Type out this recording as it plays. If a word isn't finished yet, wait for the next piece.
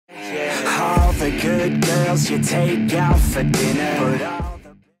the good girls you take out for dinner. But all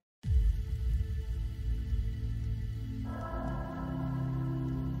the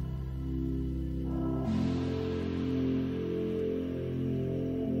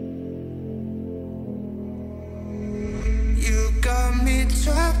You got me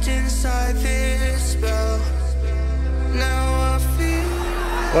trapped inside this spell. Now I feel.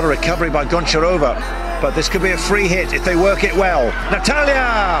 What a recovery by Goncharova. But this could be a free hit if they work it well.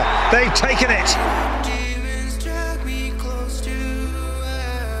 Natalia! They've taken it! Demons drag me close to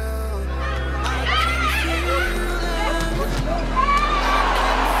hell. I can feel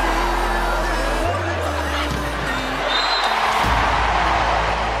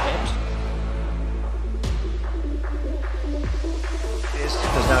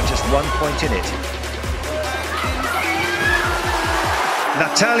There's now just 1 point in it.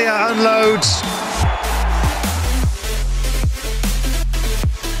 Natalia unloads.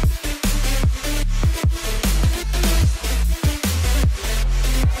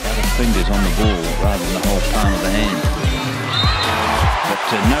 Fingers on the ball rather than the whole palm of the hand. But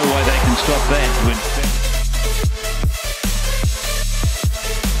no way they can stop that.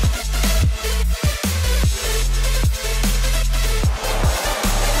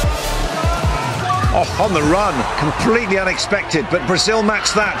 Oh, on the run, completely unexpected, but Brazil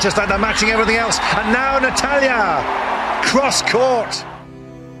matched that, just like they're matching everything else. And now Natalia, cross court.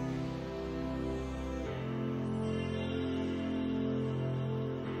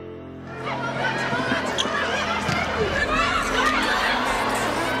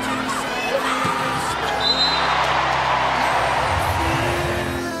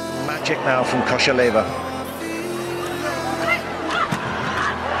 Magic now from Koshaleva.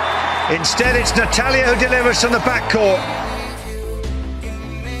 Instead, it's Natalia who delivers from the backcourt.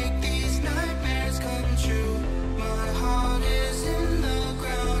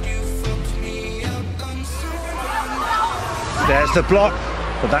 There's the block,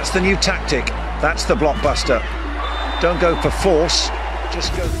 but that's the new tactic. That's the blockbuster. Don't go for force,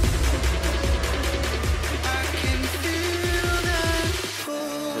 just go.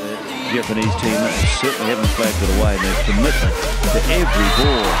 The Japanese team certainly haven't played it away. Their commitment to every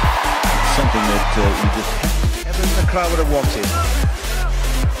ball, something that you just everything the crowd would have wanted.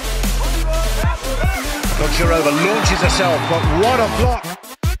 Goncharova launches herself, but what a block!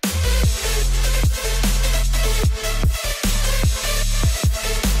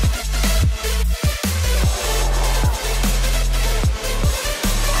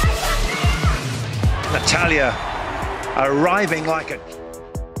 Natalia arriving like a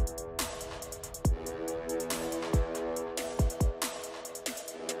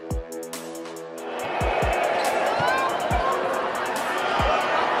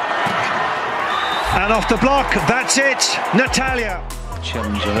and off the block, that's it, Natalia.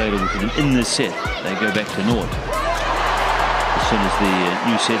 Challenge available to them in this set. They go back to naught as soon as the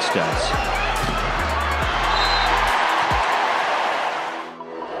new set starts.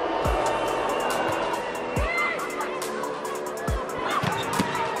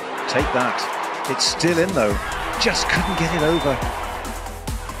 Take that. It's still in though. Just couldn't get it over.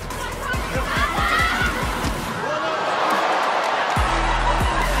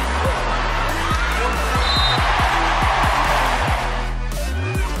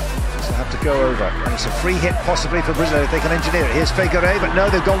 Go over, and it's a free hit possibly for Brazil if they can engineer it. Here's Figueiredo, but no,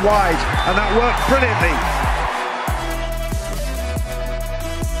 they've gone wide, and that worked brilliantly.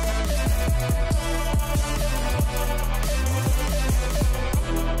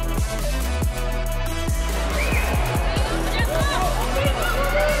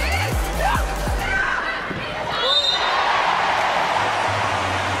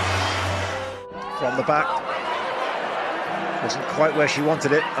 From the back. Wasn't quite where she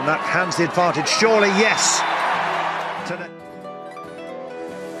wanted it, and that hands the advantage. Surely, yes.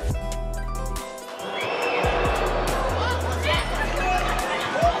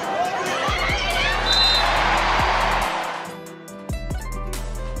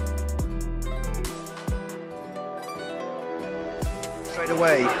 Straight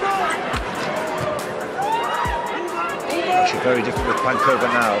away. Actually, very different with Pankova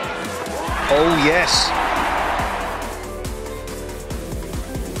now. Oh yes.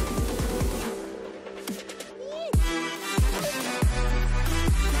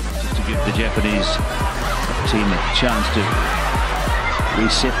 The Japanese team a chance to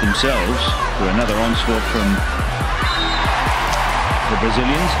reset themselves for another onslaught from the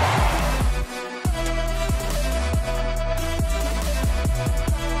Brazilians.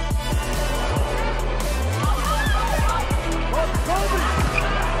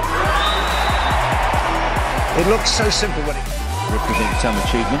 It looks so simple when it represents some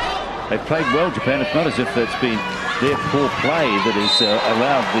achievement. They played well, Japan. It's not as if it's been their poor play that has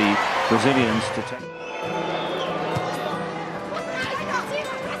allowed the Brazilians to take.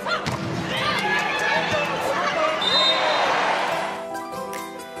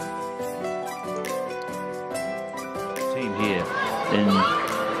 Team here in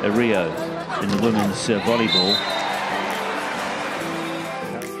Rio in the women's volleyball.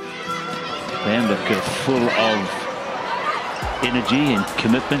 They look full of energy and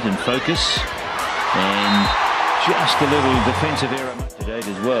commitment and focus, and just a little defensive error to date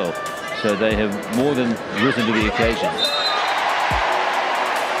as well. So they have more than risen to the occasion.